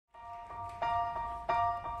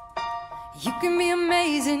You can be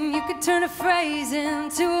amazing, you can turn a phrase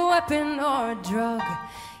into a weapon or a drug.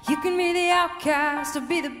 You can be the outcast or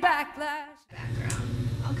be the backlash. Background.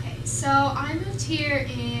 Okay, so I moved here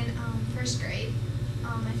in first grade.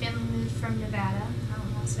 My family moved from Nevada,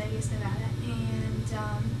 Las Vegas, Nevada, and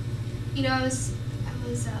you know, I was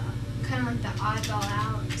kind of like the oddball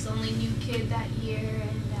out. I was the only new kid that year,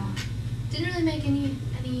 and didn't really make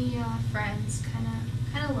any friends.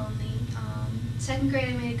 Kind of lonely. Second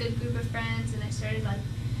grade, I made a good group of friends, and I started like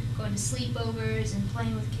going to sleepovers and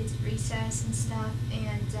playing with kids at recess and stuff.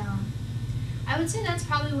 And I would say that's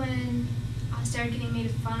probably when I started getting made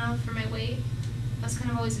fun of for my weight. I was kind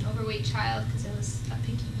of always an overweight child because I was a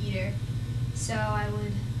picky eater. So I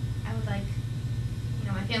would like, you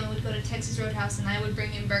know, my family would go to Texas Roadhouse and I would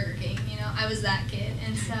bring in Burger King. You know, I was that kid,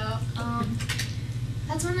 and so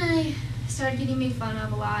that's when I started getting made fun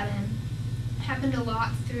of a lot, and it happened a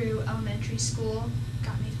lot through elementary school.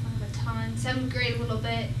 Got made fun of a ton. 7th grade a little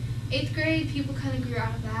bit. 8th grade, people kind of grew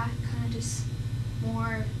out of that, kind of just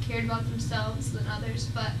more cared about themselves than others.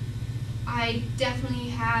 But I definitely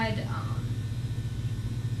had,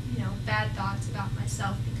 you know, bad thoughts about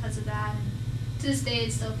myself because of that. And to this day,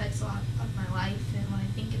 it still affects a lot of my life and what I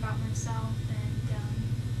think about myself. And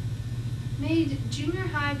made junior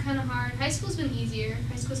high kind of hard. High school's been easier.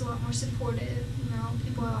 High school's a lot more supportive. You know,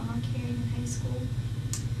 people are a lot more caring in high school.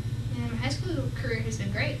 And my high school career has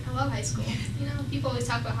been great. I love high school. You know, people always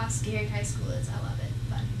talk about how scary high school is. I love it,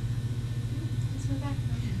 but that's my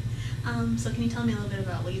background. So can you tell me a little bit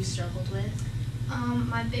about what you've struggled with?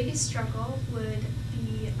 My biggest struggle would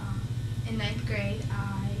be in 9th grade.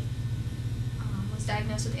 I was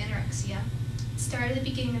diagnosed with anorexia. It started at the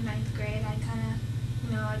beginning of 9th grade. I kind of,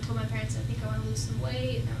 you know, I told my parents I think I want to lose some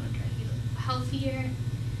weight and I want to try to get healthier.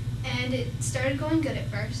 And it started going good at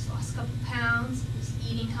first. Lost a couple pounds. Was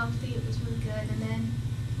eating healthy. It was really good. And then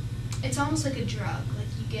it's almost like a drug. Like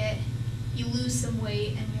you lose some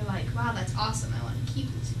weight and you're like, wow, that's awesome. I want to keep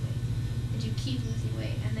losing weight. And you keep losing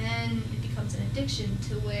weight. And then it becomes an addiction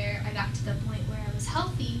to where I got to the point where I was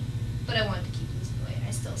healthy, but I wanted to keep losing weight.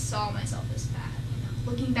 I still saw myself as fat. You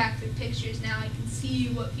know, looking back through pictures now, I can see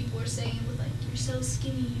what people were saying with like, you're so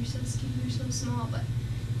skinny, you're so skinny, you're so small. But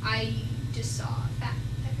I just saw fat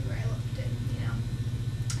everywhere I looked, and you know.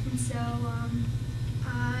 And so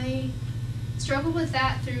I struggled with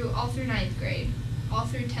that all through 9th grade, all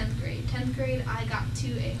through 10th grade. 10th grade, I got to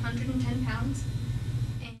 110 pounds.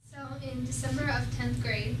 And so in December of 10th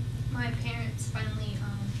grade, my parents finally,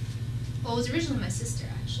 well, it was originally my sister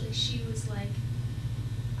actually. She was like,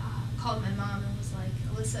 called my mom and was like,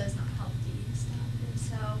 Alyssa is not healthy and stuff. And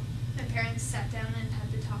so my parents sat down and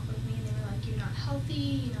had to talk with me, and they were like, you're not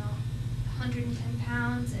healthy, you know, 110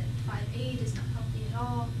 pounds and 5'8" is not healthy at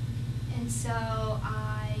all. And so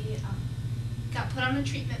I got put on a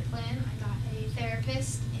treatment plan. I got a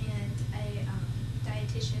therapist and a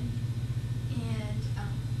dietitian, and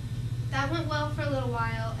that went well for a little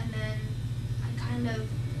while, and then I kind of,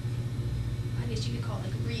 I guess you could call it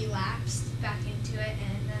like relapsed back into it,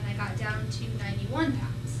 and then I got down to 91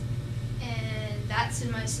 pounds. And that's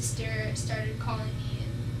when my sister started calling me,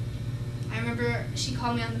 and I remember she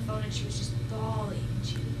called me on the phone and she was just bawling, and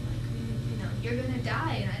she was like, you know, you're gonna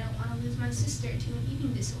die, and I don't want to lose my sister to an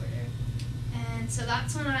eating disorder. And so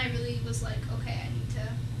that's when I really was like, okay, I need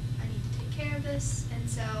to take care of this. And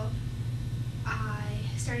so I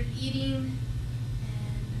started eating,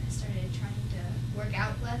 and I started trying to work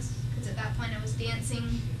out less, because at that point I was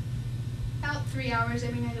dancing about 3 hours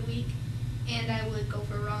every night a week, and I would go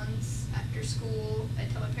for runs after school. I'd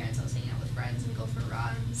tell my parents I was hanging out with friends and go for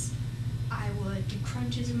runs. I would do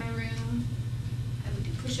crunches in my room. I would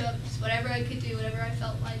do push-ups, whatever I could do, whatever I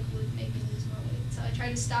felt like would make me lose more weight. So I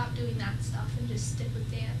tried to stop doing that stuff and just stick with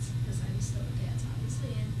dance, because I was still in dance,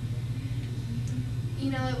 obviously. And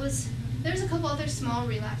you know, there's a couple other small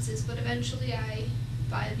relapses, but eventually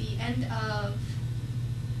by the end of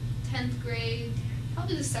 10th grade,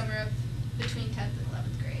 probably the summer of between 10th and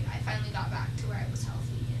 11th grade, I finally got back to where I was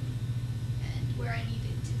healthy and where I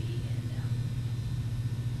needed to be. And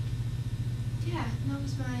yeah, that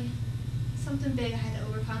was something big I had to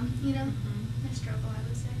overcome, you know, my struggle, I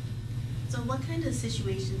would say. So what kind of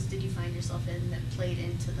situations did you find yourself in that played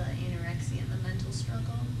into the anorexia and the mental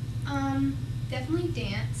struggle? Definitely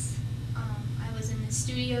dance. I was in the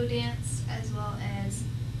studio dance as well as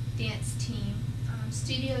dance team.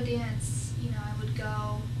 Studio dance, you know, I would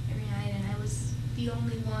go every night, and I was the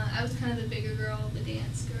only one. I was kind of the bigger girl of the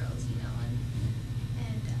dance girls, you know,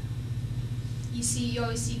 and you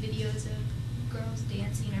always see videos of girls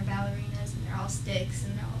dancing or ballerinas, and they're all sticks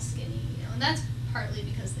and they're all skinny, you know, and that's partly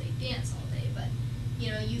because they dance all day. But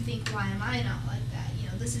you know, you think, why am I not like that? You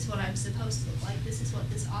know, this is what I'm supposed to look like, this is what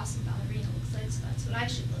this awesome ballerina looks like, so that's what I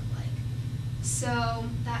should look like. So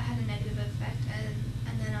that had a negative effect,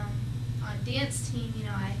 and then on dance team, you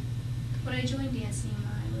know, when I joined dance team,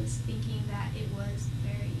 I was thinking that it was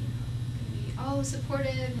very, you know, going to be all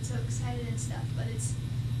supportive and so excited and stuff, but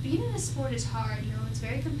being in a sport is hard, you know, it's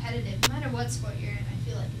very competitive. No matter what sport you're in, I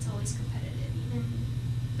feel like it's always competitive, even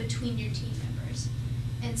between your team members.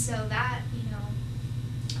 And so that, you know,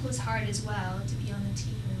 was hard as well, to be on the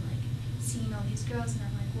team and like seeing all these girls, and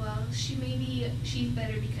I'm like, well, she's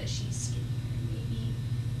better because she's skinnier. Maybe,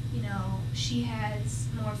 you know, she has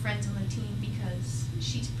more friends on the team because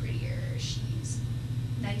she's prettier, or she's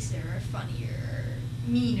nicer, or funnier, or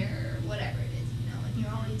meaner, or whatever it is, you know. And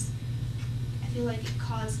you're always, I feel like it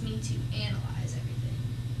caused me to analyze everything.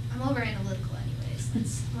 I'm over analytical anyways.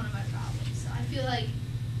 That's one of my problems. So I feel like,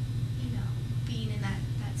 you know, being in that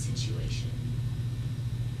situation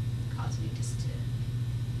caused me just to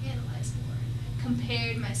analyze more. And I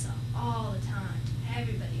compared myself all the time to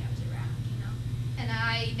everybody I was around, you know. And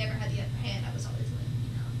I never had the upper hand. I was always like, you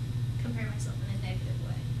know, compare myself in a negative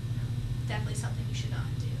way. You know, definitely something you should not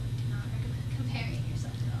do. I do not recommend comparing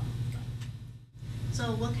yourself at all.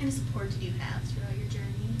 So what kind of support did you have throughout your journey?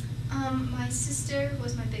 My sister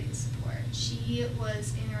was my biggest support. She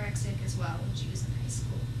was anorexic as well when she was in high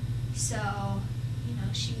school. So, you know,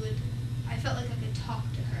 I felt like I could talk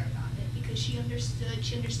to her about it because she understood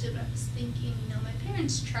what I was thinking. You know, my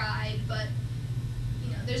parents tried, but,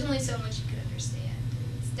 you know, there's only so much you could understand.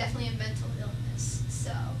 It's definitely a mental illness,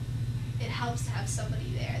 so it helps to have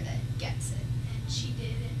somebody there that gets it, and she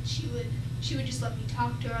did, and she would just let me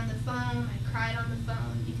talk to her on the phone. I cried on the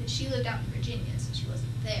phone because she lived out in Virginia, so she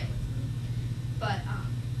wasn't there with me. But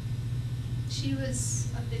she was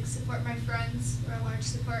a big support. My friends were a large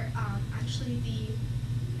support. Actually,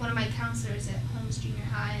 one of my counselors at Holmes Junior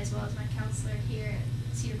High, as well as my counselor here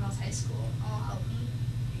at Cedar Falls High School, all helped me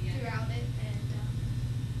throughout it. And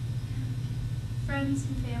friends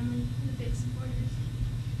and family were the big supporters.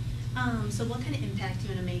 So what kind of impact do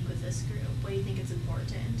you want to make with this group? What do you think is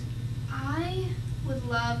important? I would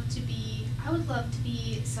love to be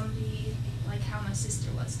somebody like how my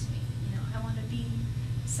sister was to me. You know, I want to be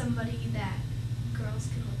somebody that girls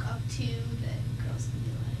can look up to, that girls can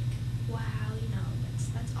be like, wow, you know,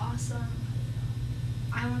 that's awesome. You know,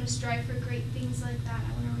 I want to strive for great things like that.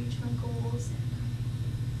 I want to reach my goals, and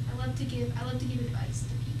I love to give advice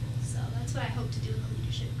to people. So that's what I hope to do in the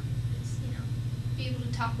leadership group, is, you know, be able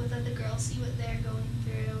to talk with other girls, see what they're going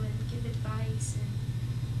through, and give advice, and,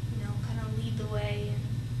 you know, kind of lead the way, and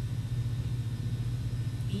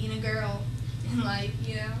being a girl in life,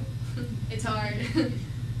 you know, it's hard.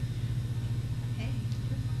 Okay.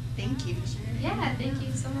 Thank you for sharing. Yeah, thank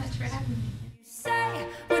you so much for having me. Say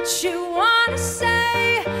what you want to say.